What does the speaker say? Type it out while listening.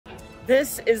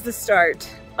This is the start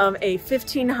of a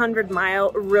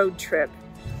 1,500-mile road trip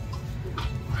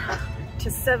to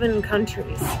 7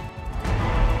 countries.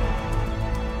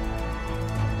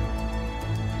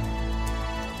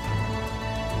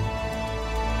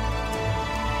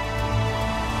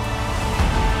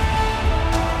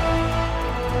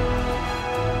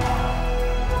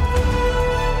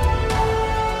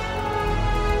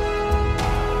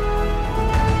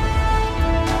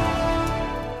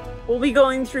 We'll be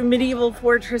going through medieval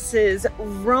fortresses,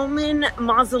 Roman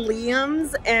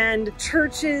mausoleums, and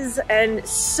churches, and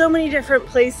so many different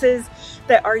places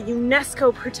that are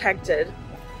UNESCO protected.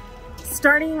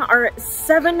 Starting our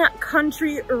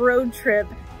 7-country road trip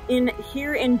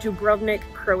here in Dubrovnik,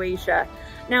 Croatia.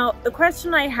 Now, the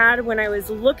question I had when I was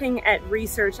looking at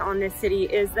research on this city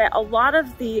is that a lot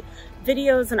of the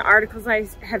videos and articles I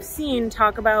have seen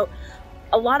talk about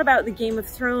a lot about the Game of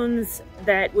Thrones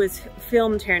that was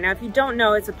filmed here. Now, if you don't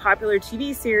know, it's a popular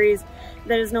TV series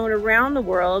that is known around the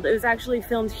world. It was actually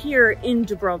filmed here in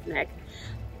Dubrovnik.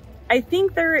 I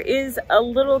think there is a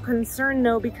little concern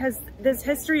though, because this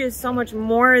history is so much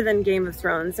more than Game of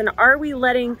Thrones. And are we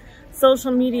letting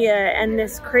social media and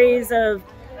this craze of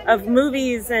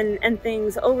movies and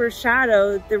things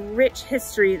overshadow the rich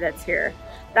history that's here?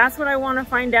 That's what I want to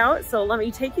find out. So let me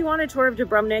take you on a tour of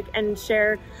Dubrovnik and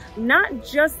share not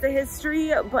just the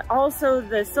history, but also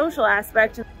the social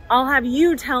aspect. I'll have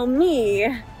you tell me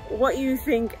what you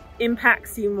think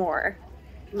impacts you more.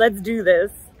 Let's do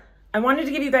this. I wanted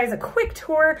to give you guys a quick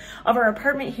tour of our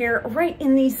apartment here right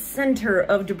in the center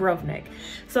of Dubrovnik.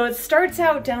 So it starts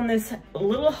out down this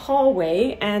little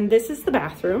hallway, and this is the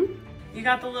bathroom. You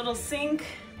got the little sink,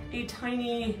 a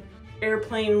tiny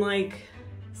airplane-like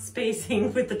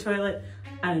spacing with the toilet.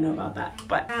 I don't know about that,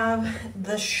 but have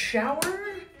the shower.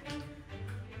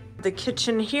 The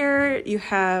kitchen here, you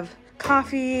have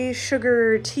coffee,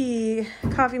 sugar, tea,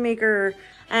 coffee maker,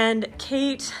 and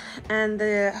Kate and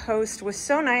the host was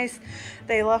so nice.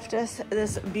 They left us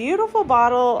this beautiful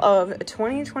bottle of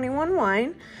 2021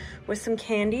 wine with some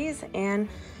candies and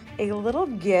a little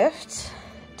gift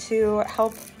to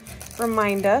help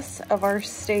remind us of our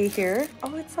stay here.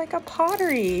 Oh, it's like a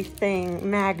pottery thing,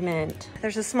 magnet.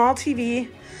 There's a small TV.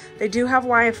 They do have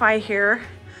Wi-Fi here.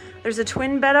 There's a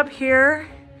twin bed up here.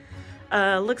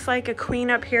 Looks like a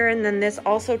queen up here, and then this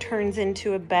also turns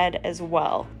into a bed as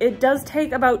well. It does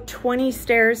take about 20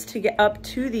 stairs to get up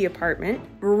to the apartment.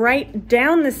 Right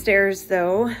down the stairs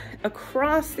though,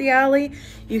 across the alley,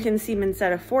 you can see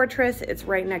Menseta Fortress. It's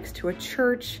right next to a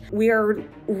church. We are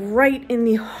right in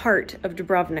the heart of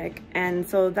Dubrovnik, and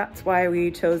so that's why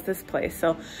we chose this place.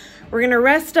 So we're gonna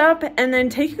rest up and then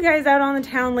take you guys out on the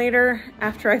town later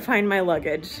after I find my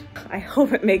luggage. I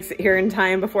hope it makes it here in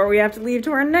time before we have to leave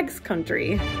to our next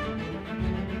country.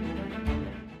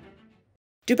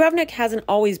 Dubrovnik hasn't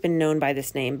always been known by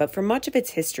this name, but for much of its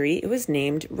history, it was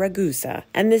named Ragusa,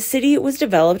 and the city was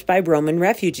developed by Roman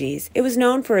refugees. It was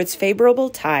known for its favorable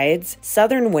tides,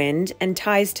 southern wind, and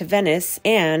ties to Venice,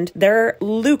 and their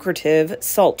lucrative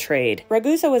salt trade.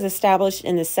 Ragusa was established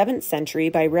in the 7th century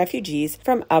by refugees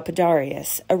from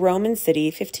Darius, a Roman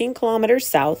city 15 kilometers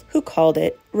south, who called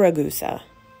it Ragusa.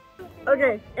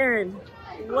 Okay, Erin,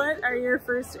 what are your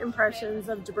first impressions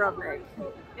of Dubrovnik?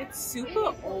 It's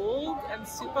super old and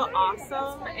super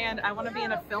awesome, and I want to be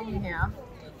in a film here.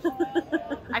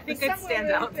 I think it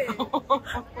stands out though.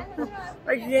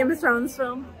 Like a Game of Thrones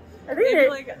film? I think Maybe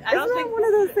like, I don't think one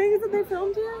of those things that they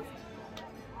filmed here?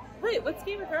 Wait, what's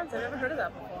Game of Thrones? I've never heard of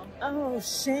that before. Oh,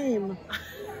 shame.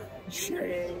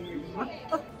 Shame.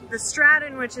 The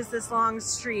Stradun, which is this long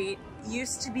street,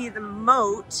 used to be the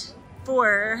moat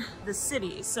for the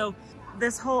city. So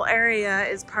this whole area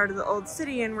is part of the old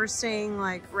city, and we're staying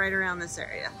like right around this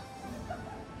area.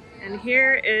 And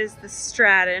here is the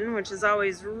Stradun, which is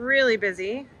always really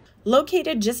busy.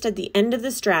 Located just at the end of the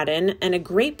Stradun, and a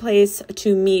great place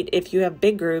to meet if you have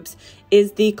big groups,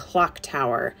 is the clock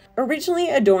tower. Originally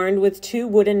adorned with 2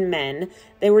 wooden men,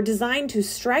 they were designed to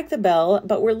strike the bell,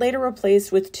 but were later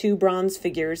replaced with 2 bronze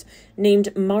figures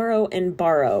named Maro and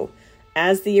Baro.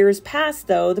 As the years passed,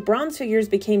 though, the bronze figures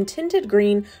became tinted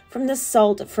green from the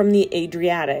salt from the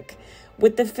Adriatic.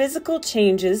 With the physical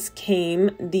changes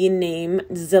came the name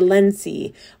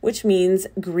Zelenci, which means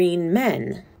green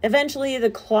men. Eventually, the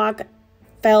clock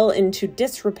fell into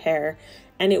disrepair,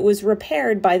 and it was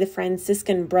repaired by the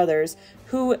Franciscan brothers,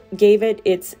 who gave it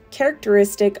its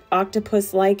characteristic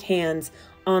octopus-like hands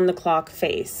on the clock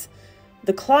face.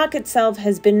 The clock itself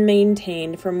has been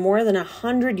maintained for more than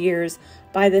 100 years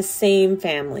by the same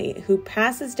family, who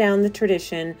passes down the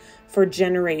tradition for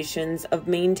generations of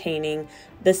maintaining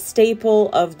the staple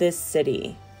of this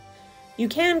city. You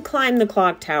can climb the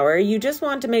clock tower. You just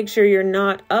want to make sure you're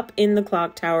not up in the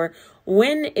clock tower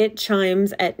when it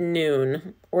chimes at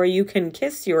noon, or you can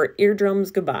kiss your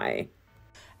eardrums goodbye.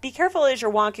 Be careful as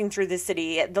you're walking through the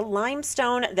city. The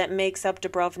limestone that makes up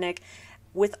Dubrovnik,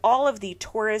 with all of the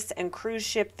tourists and cruise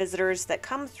ship visitors that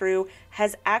come through,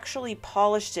 has actually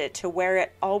polished it to where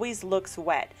it always looks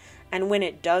wet. And when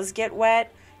it does get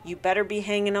wet, you better be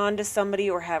hanging on to somebody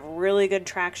or have really good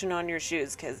traction on your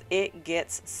shoes because it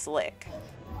gets slick.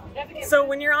 So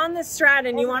when you're on the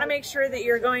Stradun, you want to make sure that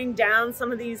you're going down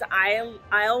some of these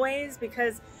aisleways,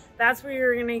 because that's where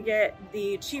you're going to get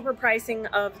the cheaper pricing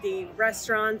of the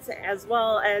restaurants, as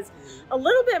well as a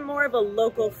little bit more of a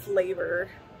local flavor.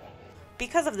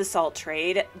 Because of the salt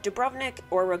trade, Dubrovnik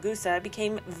or Ragusa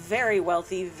became very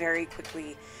wealthy very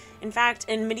quickly. In fact,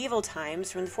 in medieval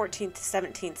times, from the 14th to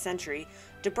 17th century,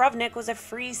 Dubrovnik was a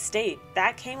free state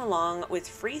that came along with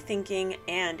free thinking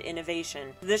and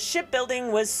innovation. The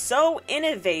shipbuilding was so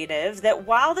innovative that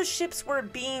while the ships were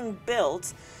being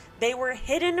built, they were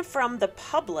hidden from the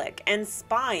public and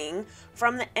spying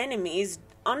from the enemies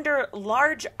under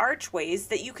large archways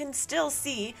that you can still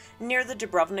see near the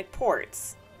Dubrovnik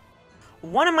ports.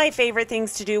 One of my favorite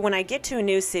things to do when I get to a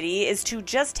new city is to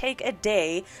just take a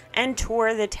day and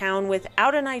tour the town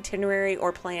without an itinerary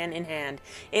or plan in hand.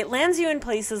 It lands you in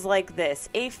places like this,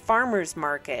 a farmer's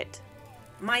market.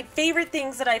 My favorite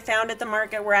things that I found at the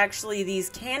market were actually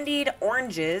these candied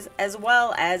oranges as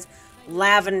well as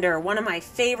lavender, one of my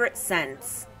favorite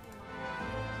scents.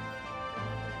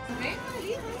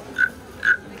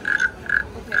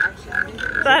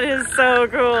 That is so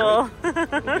cool.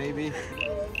 Maybe.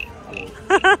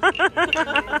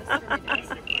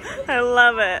 I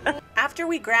love it. After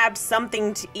we grabbed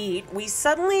something to eat, we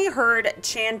suddenly heard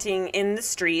chanting in the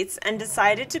streets and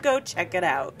decided to go check it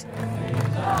out.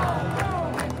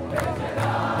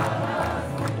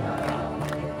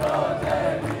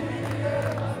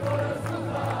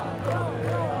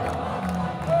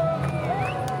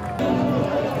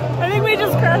 I think we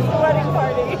just crashed the wedding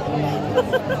party.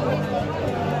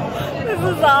 This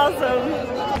is awesome.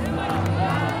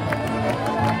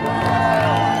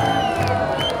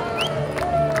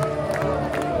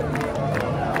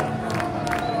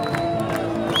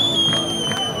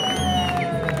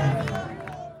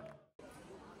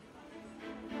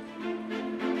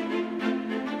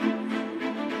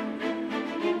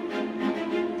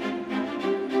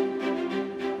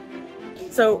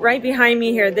 So right behind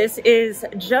me here, this is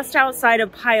just outside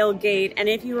of Pile Gate, and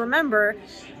if you remember,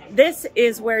 this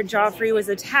is where Geoffery was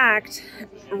attacked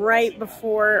right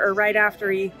before or right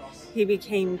after he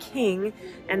became king,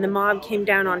 and the mob came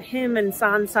down on him and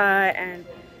Sansa. And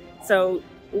so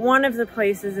one of the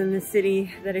places in the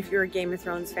city that if you're a Game of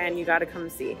Thrones fan, you got to come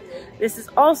see. This is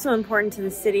also important to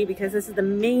the city because this is the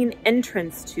main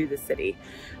entrance to the city,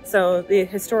 so the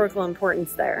historical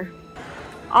importance there.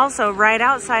 Also, right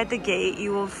outside the gate,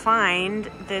 you will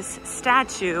find this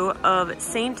statue of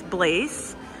Saint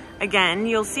Blaise. Again,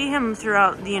 you'll see him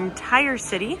throughout the entire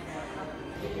city.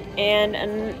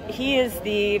 And he is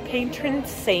the patron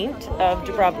saint of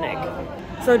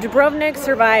Dubrovnik. So Dubrovnik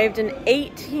survived an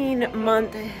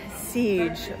 18-month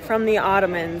siege from the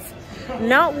Ottomans.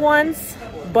 Not once,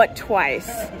 but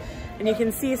twice. And you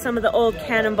can see some of the old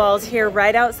cannonballs here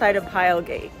right outside of Pile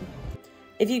Gate.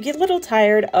 If you get a little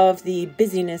tired of the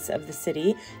busyness of the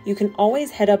city, you can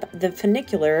always head up the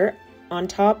Faniculer on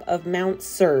top of Mount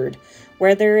Syrd,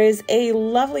 where there is a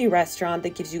lovely restaurant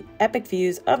that gives you epic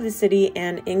views of the city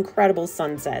and incredible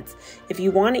sunsets. If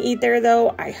you want to eat there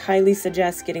though, I highly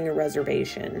suggest getting a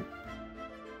reservation.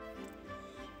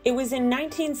 It was in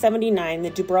 1979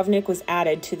 that Dubrovnik was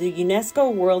added to the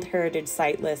UNESCO World Heritage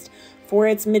Site list for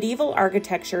its medieval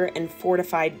architecture and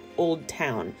fortified old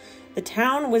town. The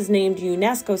town was named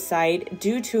UNESCO site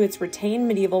due to its retained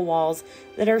medieval walls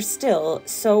that are still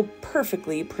so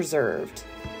perfectly preserved.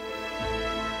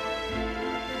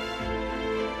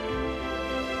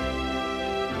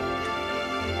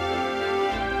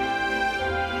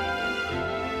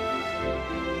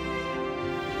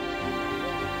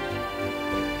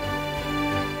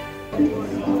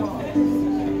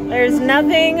 There's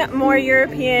nothing more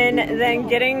European than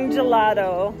getting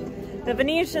gelato. The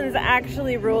Venetians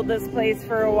actually ruled this place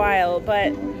for a while,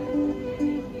 but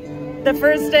the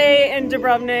first day in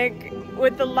Dubrovnik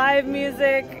with the live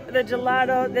music, the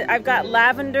gelato, I've got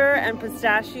lavender and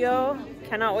pistachio.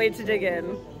 Cannot wait to dig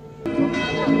in.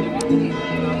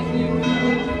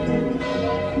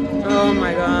 Oh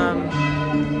my god.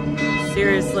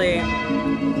 Seriously.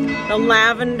 The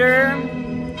lavender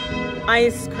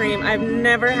ice cream, I've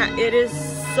never had, it is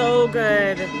so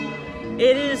good.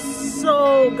 It is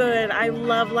so good. I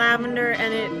love lavender,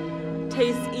 and it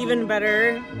tastes even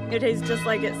better. It tastes just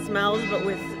like it smells, but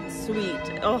with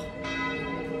sweet. Oh.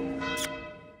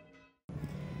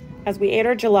 As we ate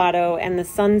our gelato and the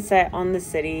sun set on the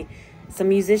city, some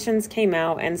musicians came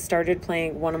out and started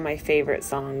playing one of my favorite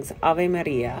songs, Ave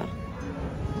Maria.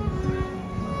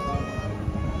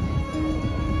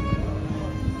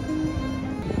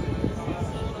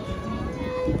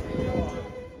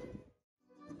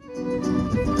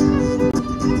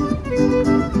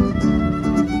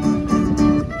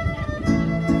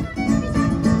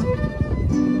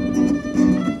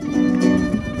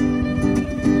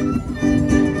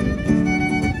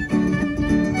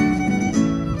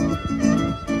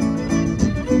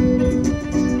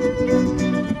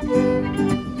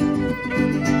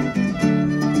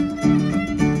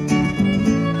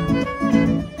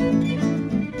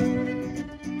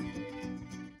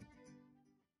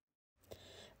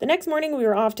 The next morning, we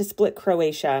were off to split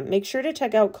Croatia. Make sure to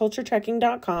check out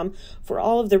culturetrekking.com for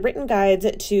all of the written guides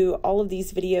to all of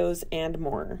these videos and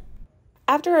more.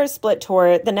 After our split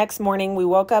tour, the next morning we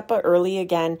woke up early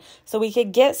again so we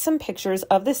could get some pictures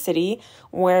of the city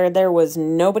where there was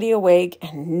nobody awake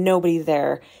and nobody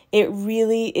there. It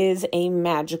really is a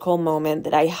magical moment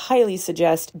that I highly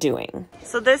suggest doing.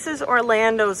 So this is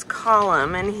Orlando's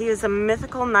column, and he is a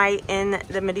mythical knight in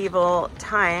the medieval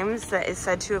times that is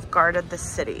said to have guarded the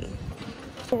city.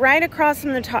 Right across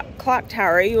from the clock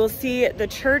tower, you will see the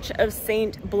Church of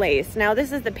St. Blaise. Now,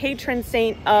 this is the patron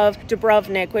saint of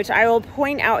Dubrovnik, which I will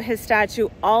point out his statue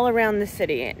all around the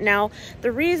city. Now,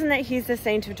 the reason that he's the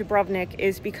saint of Dubrovnik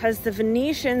is because the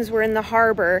Venetians were in the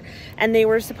harbor and they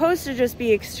were supposed to just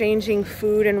be exchanging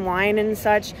food and wine and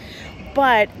such,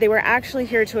 but they were actually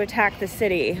here to attack the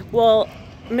city. Well,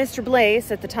 Mr.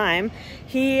 Blaise at the time,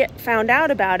 he found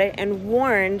out about it and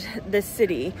warned the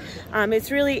city. It's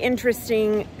really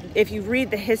interesting if you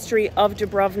read the history of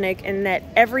Dubrovnik, and that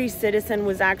every citizen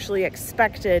was actually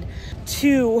expected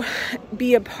to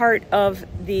be a part of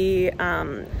the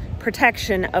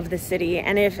protection of the city.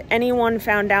 And if anyone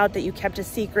found out that you kept a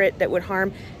secret that would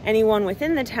harm anyone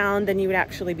within the town, then you would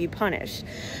actually be punished.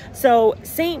 So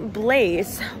St.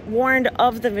 Blaise warned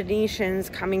of the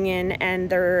Venetians coming in and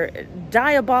their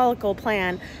diabolical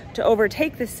plan to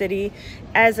overtake the city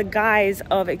as a guise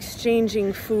of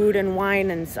exchanging food and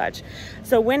wine and such.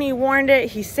 So when he warned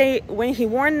it, when he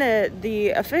warned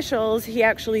the officials, he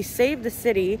actually saved the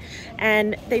city,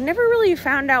 and they never really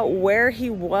found out where he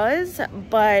was,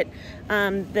 but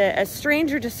a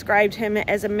stranger described him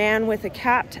as a man with a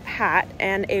capped hat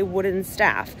and a wooden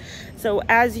staff. So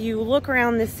as you look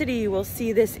around the city, you will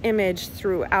see this image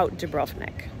throughout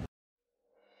Dubrovnik.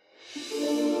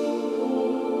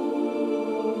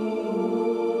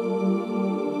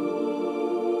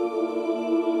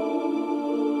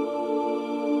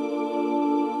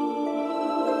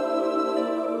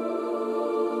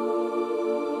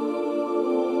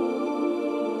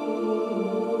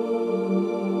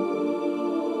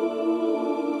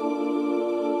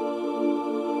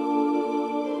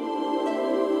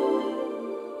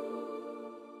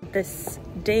 This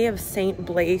day of St.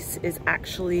 Blaise is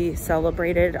actually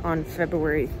celebrated on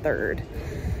February 3rd.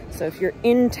 So if you're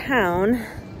in town,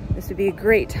 this would be a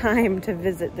great time to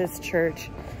visit this church.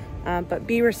 But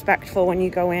be respectful when you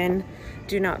go in.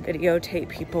 Do not videotape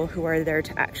people who are there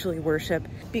to actually worship.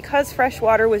 Because fresh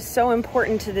water was so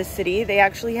important to the city, they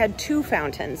actually had two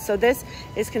fountains. So this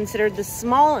is considered the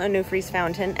small Onufri's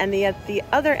fountain, and at the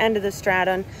other end of the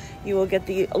Stradun, you will get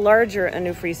the larger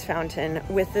Onufri's fountain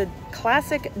with the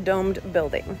classic domed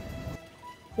building.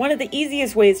 One of the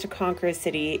easiest ways to conquer a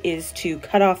city is to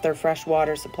cut off their fresh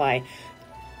water supply.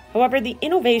 However, the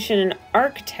innovation and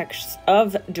architects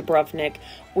of Dubrovnik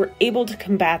were able to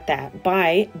combat that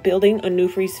by building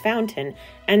Onufri's fountain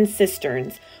and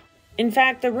cisterns. In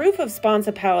fact, the roof of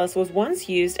Sponza Palace was once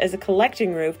used as a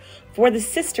collecting roof for the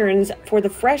cisterns for the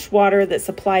fresh water that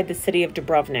supplied the city of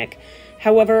Dubrovnik.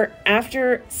 However,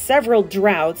 after several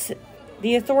droughts,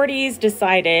 the authorities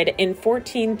decided in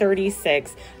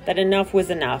 1436 that enough was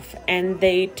enough, and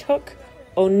they took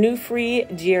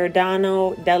Onufri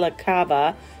Giordano della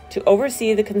Cava to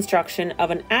oversee the construction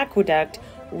of an aqueduct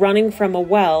running from a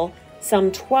well some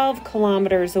 12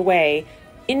 kilometers away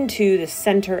into the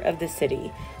center of the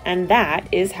city. And that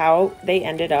is how they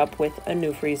ended up with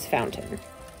Onufri's fountain.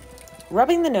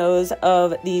 Rubbing the nose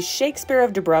of the Shakespeare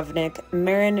of Dubrovnik,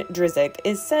 Marin Drizic,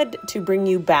 is said to bring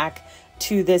you back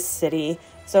to this city,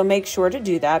 so make sure to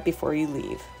do that before you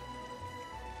leave.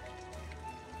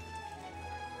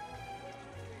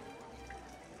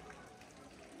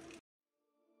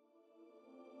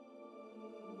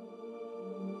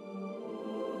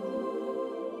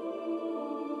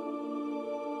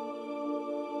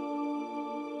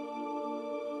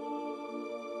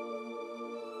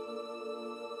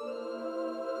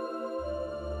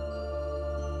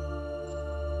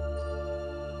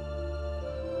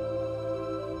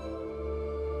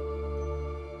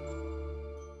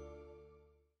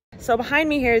 So behind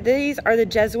me here, these are the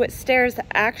Jesuit stairs. That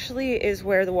actually is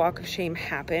where the Walk of Shame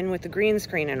happened, with the green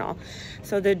screen and all.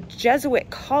 So the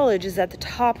Jesuit College is at the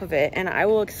top of it, and I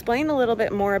will explain a little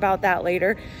bit more about that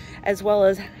later, as well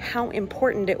as how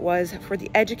important it was for the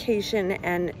education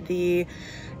and the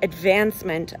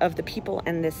advancement of the people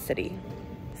in this city.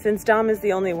 Since Dom is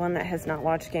the only one that has not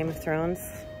watched Game of Thrones,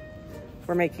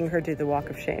 we're making her do the Walk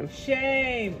of Shame.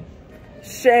 Shame!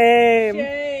 Shame!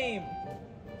 Shame!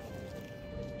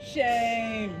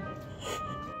 Shame!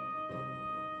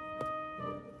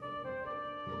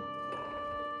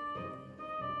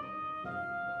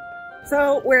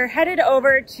 So we're headed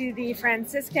over to the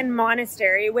Franciscan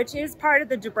Monastery, which is part of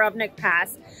the Dubrovnik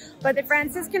Pass. But the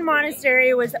Franciscan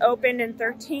Monastery was opened in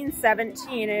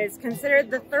 1317 and is considered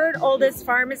the third oldest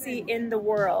pharmacy in the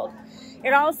world.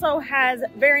 It also has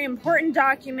very important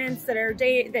documents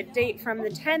that date from the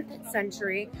 10th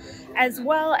century, as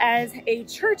well as a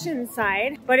church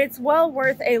inside, but it's well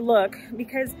worth a look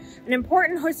because an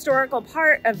important historical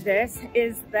part of this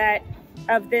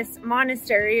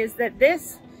monastery is that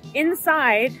this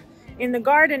inside in the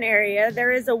garden area,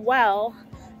 there is a well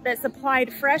that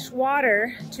supplied fresh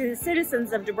water to the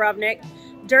citizens of Dubrovnik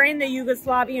during the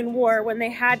Yugoslavian war when they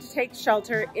had to take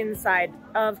shelter inside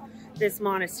of this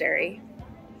monastery.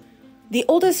 The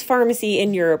oldest pharmacy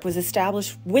in Europe was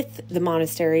established with the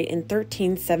monastery in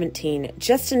 1317,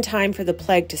 just in time for the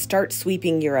plague to start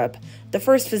sweeping Europe. The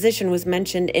first physician was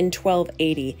mentioned in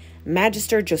 1280,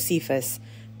 Magister Josephus.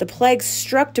 The plague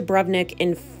struck Dubrovnik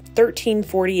in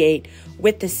 1348,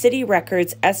 with the city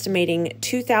records estimating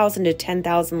 2,000 to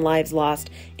 10,000 lives lost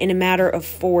in a matter of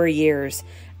 4 years,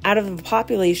 out of a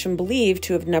population believed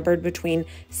to have numbered between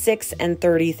 6 and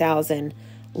 30,000.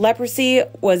 Leprosy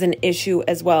was an issue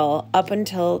as well up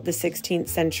until the 16th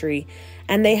century,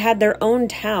 and they had their own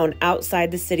town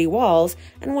outside the city walls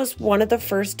and was one of the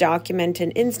first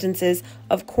documented instances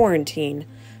of quarantine.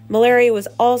 Malaria was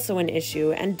also an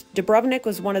issue, and Dubrovnik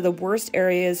was one of the worst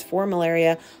areas for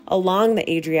malaria along the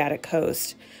Adriatic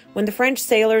coast. When the French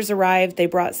sailors arrived, they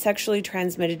brought sexually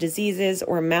transmitted diseases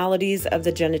or maladies of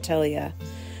the genitalia.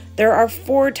 There are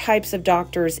 4 types of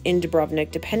doctors in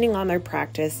Dubrovnik depending on their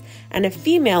practice, and a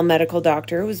female medical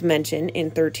doctor was mentioned in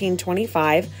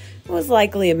 1325 and was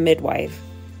likely a midwife.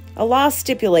 A law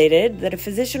stipulated that a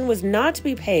physician was not to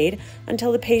be paid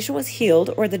until the patient was healed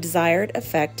or the desired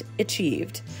effect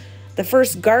achieved. The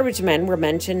first garbage men were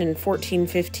mentioned in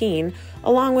 1415,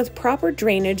 along with proper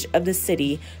drainage of the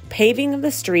city, paving of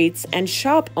the streets, and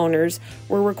shop owners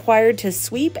were required to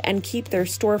sweep and keep their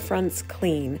storefronts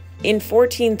clean. In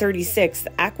 1436,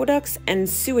 aqueducts and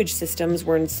sewage systems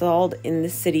were installed in the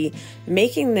city,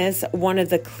 making this one of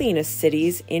the cleanest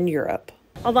cities in Europe.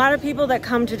 A lot of people that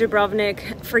come to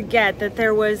Dubrovnik forget that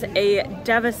there was a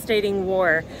devastating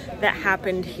war that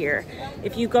happened here.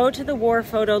 If you go to the War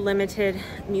Photo Limited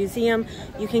Museum,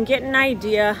 you can get an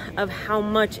idea of how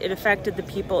much it affected the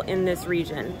people in this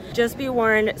region. Just be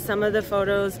warned, some of the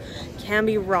photos can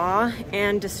be raw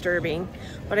and disturbing,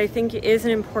 but I think it is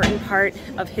an important part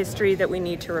of history that we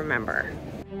need to remember.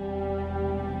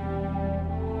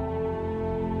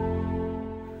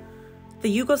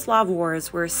 The Yugoslav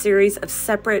Wars were a series of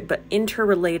separate but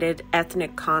interrelated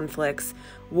ethnic conflicts,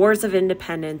 wars of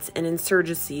independence, and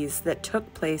insurgencies that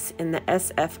took place in the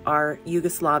SFR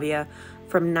Yugoslavia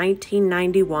from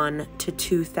 1991 to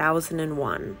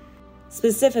 2001.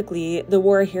 Specifically, the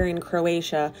war here in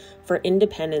Croatia for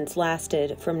independence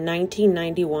lasted from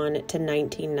 1991 to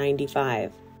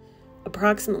 1995.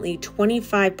 Approximately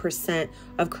 25%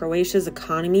 of Croatia's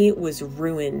economy was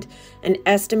ruined, an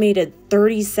estimated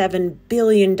 $37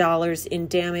 billion in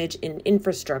damage in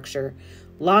infrastructure,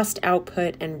 lost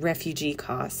output, and refugee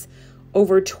costs.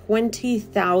 Over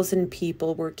 20,000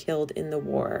 people were killed in the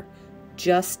war,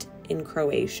 just in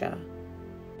Croatia.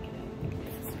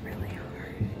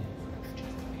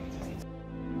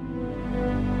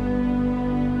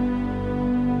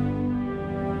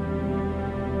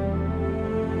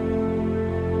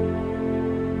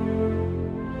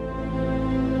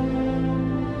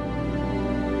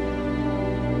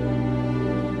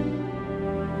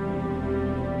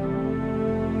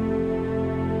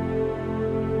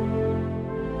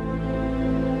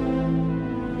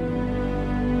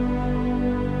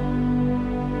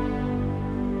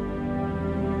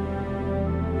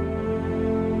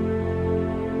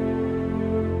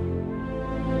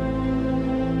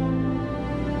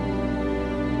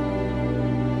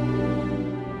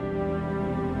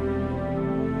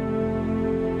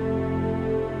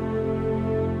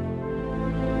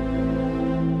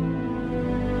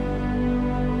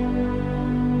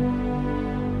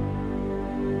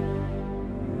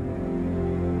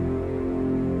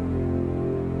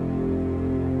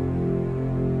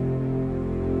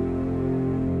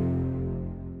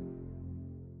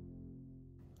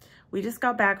 we just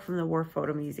got back from the War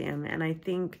Photo Museum, and I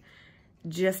think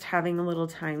just having a little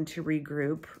time to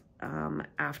regroup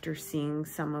after seeing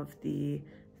some of the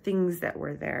things that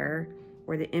were there,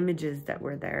 or the images that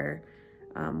were there,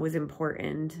 was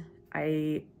important.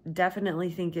 I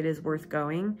definitely think it is worth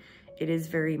going. It is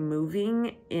very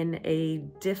moving in a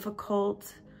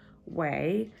difficult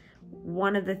way.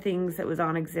 One of the things that was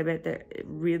on exhibit that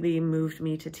really moved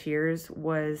me to tears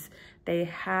was they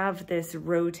have this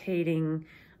rotating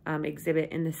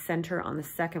exhibit in the center on the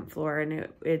second floor, and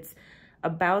it's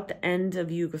about the end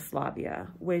of Yugoslavia,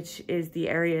 which is the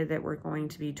area that we're going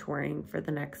to be touring for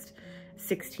the next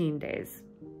 16 days.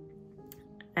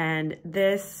 And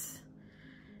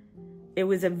it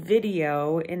was a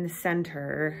video in the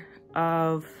center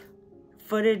of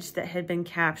footage that had been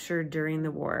captured during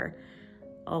the war.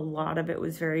 A lot of it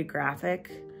was very graphic.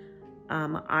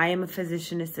 I am a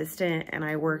physician assistant, and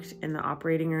I worked in the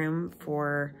operating room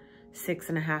for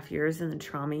 6.5 years in the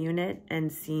trauma unit,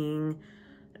 and seeing,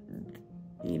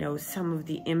 you know, some of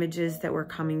the images that were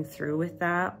coming through with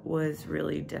that was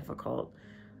really difficult.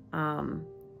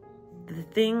 The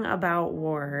thing about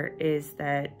war is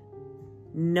that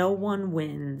no one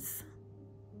wins,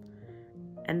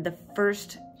 and the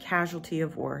first casualty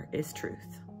of war is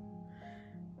truth.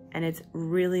 And it's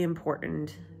really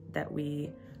important that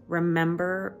we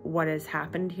remember what has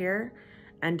happened here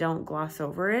and don't gloss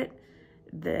over it,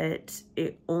 that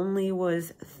it only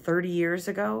was 30 years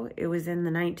ago. It was in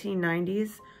the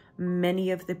 1990s.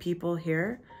 Many of the people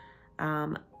here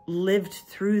lived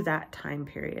through that time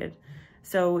period.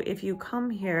 So if you come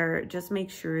here, just make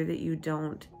sure that you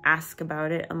don't ask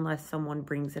about it unless someone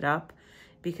brings it up,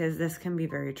 because this can be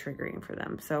very triggering for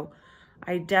them. So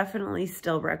I definitely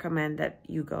still recommend that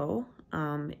you go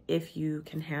if you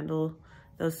can handle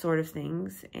those sort of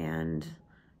things. And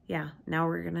yeah, now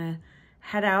we're gonna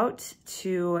head out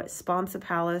to Sponza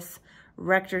Palace,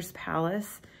 Rector's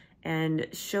Palace, and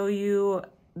show you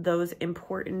those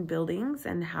important buildings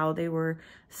and how they were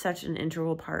such an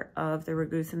integral part of the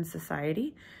Ragusan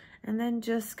society. And then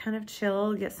just kind of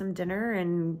chill, get some dinner,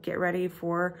 and get ready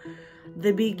for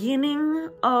the beginning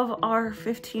of our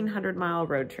 1,500-mile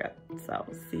road trip. So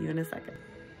see you in a second.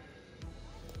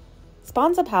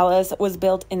 Sponza Palace was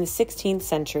built in the 16th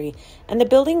century, and the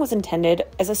building was intended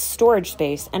as a storage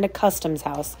space and a customs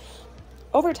house.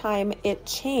 Over time, it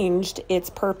changed its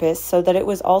purpose so that it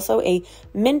was also a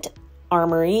mint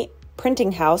armory,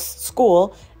 printing house,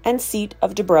 school, and seat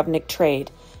of Dubrovnik trade.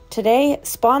 Today,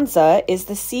 Sponza is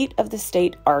the seat of the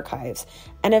state archives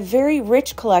and a very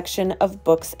rich collection of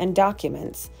books and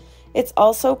documents. It's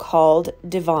also called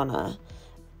Divana.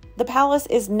 The palace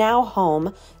is now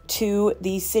home to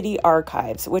the city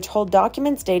archives, which hold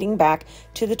documents dating back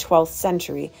to the 12th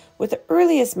century, with the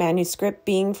earliest manuscript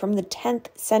being from the 10th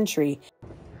century.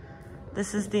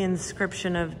 This is the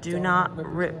inscription of "Do not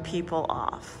rip people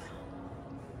off."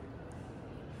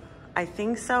 I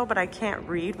think so, but I can't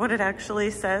read what it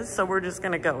actually says, so we're just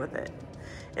gonna go with it.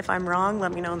 If I'm wrong,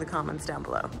 let me know in the comments down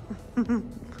below.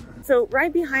 So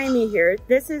right behind me here,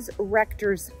 this is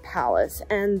Rector's Palace,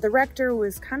 and the Rector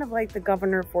was kind of like the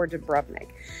governor for Dubrovnik.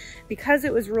 Because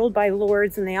it was ruled by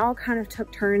lords and they all kind of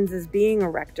took turns as being a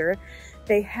rector,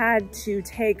 they had to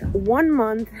take 1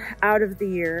 month out of the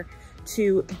year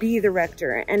to be the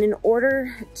rector. And in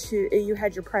order to, you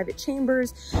had your private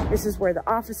chambers. This is where the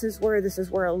offices were. This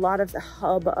is where a lot of the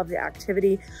hub of the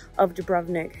activity of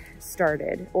Dubrovnik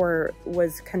started or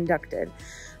was conducted.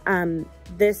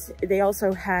 They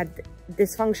also had,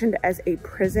 this functioned as a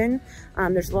prison.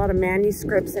 There's a lot of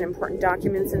manuscripts and important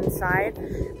documents inside,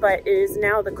 but it is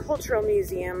now the Cultural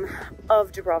Museum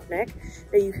of Dubrovnik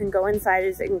that you can go inside.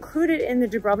 It's included in the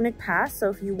Dubrovnik Pass,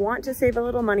 so if you want to save a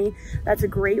little money, that's a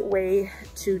great way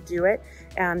to do it.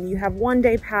 You have 1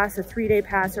 day pass, a 3-day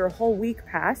pass, or a whole week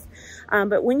pass.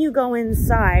 But when you go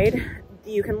inside,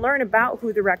 you can learn about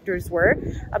who the rectors were,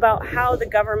 about how the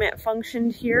government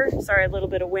functioned here. Sorry, a little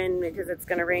bit of wind because it's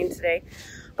going to rain today.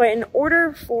 But in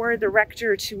order for the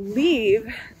rector to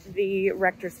leave the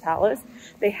rector's palace,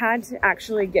 they had to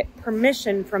actually get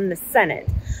permission from the Senate,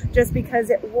 just because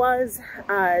it was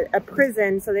a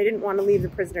prison, so they didn't want to leave the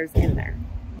prisoners in there.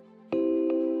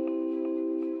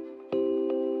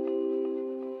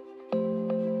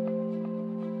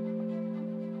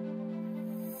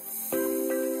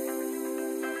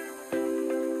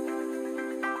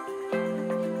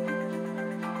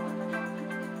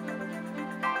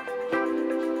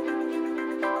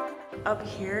 Up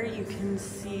here you can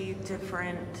see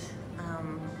different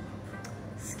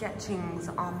sketchings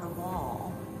on the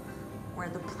wall where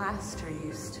the plaster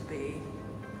used to be.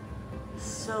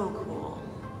 So cool.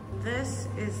 This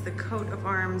is the coat of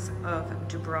arms of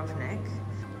Dubrovnik,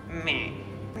 Meh.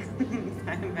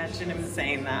 I imagine him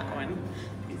saying that when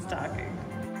he's talking.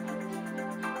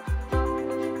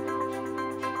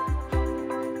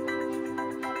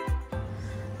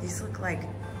 These look like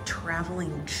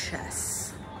traveling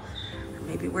chests. Or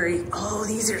maybe where you, oh,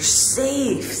 these are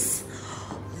safes.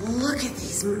 Look at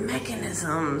these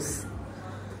mechanisms.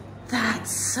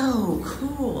 That's so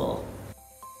cool.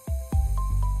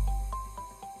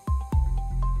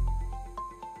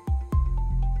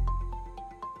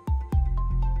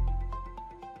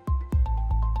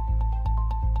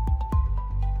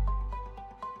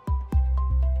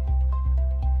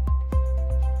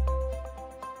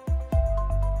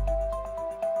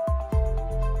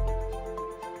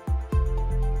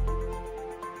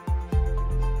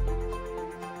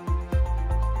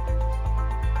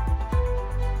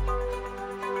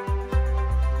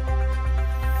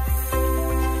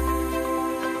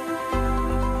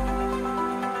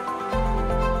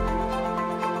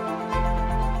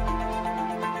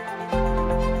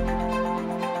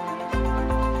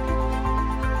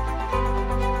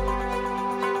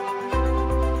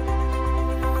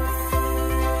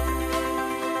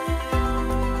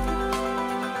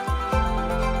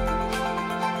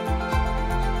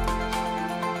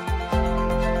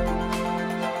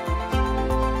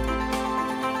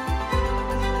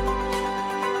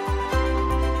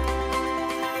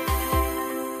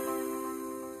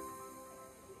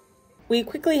 We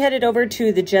quickly headed over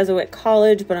to the Jesuit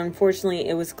College, but unfortunately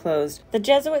it was closed. The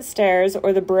Jesuit stairs,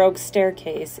 or the Baroque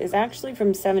staircase, is actually from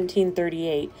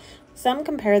 1738. Some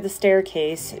compare the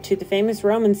staircase to the famous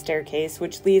Roman staircase,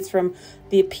 which leads from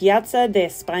the Piazza de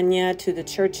España to the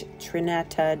Church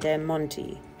Trinita de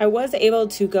Monti. I was able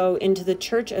to go into the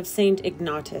Church of St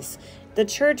Ignatus. The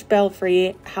church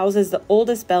belfry houses the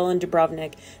oldest bell in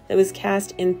Dubrovnik that was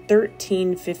cast in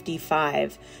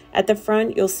 1355. At the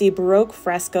front, you'll see Baroque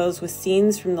frescoes with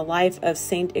scenes from the life of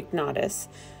St Ignatus,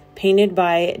 painted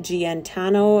by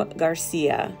Gaetano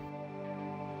Garcia.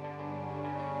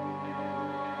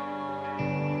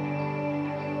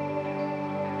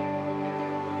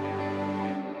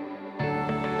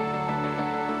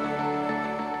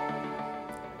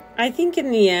 I think in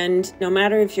the end, no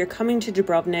matter if you're coming to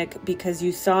Dubrovnik because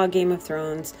you saw Game of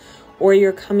Thrones, or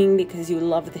you're coming because you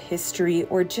love the history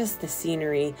or just the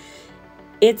scenery,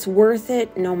 it's worth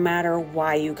it no matter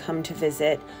why you come to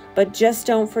visit. But just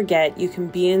don't forget, you can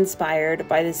be inspired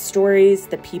by the stories,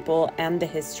 the people, and the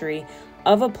history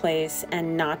of a place,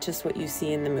 and not just what you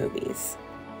see in the movies.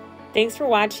 Thanks for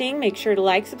watching. Make sure to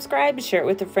like, subscribe, share it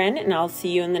with a friend, and I'll see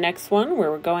you in the next one where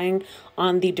we're going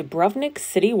on the Dubrovnik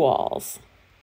city walls.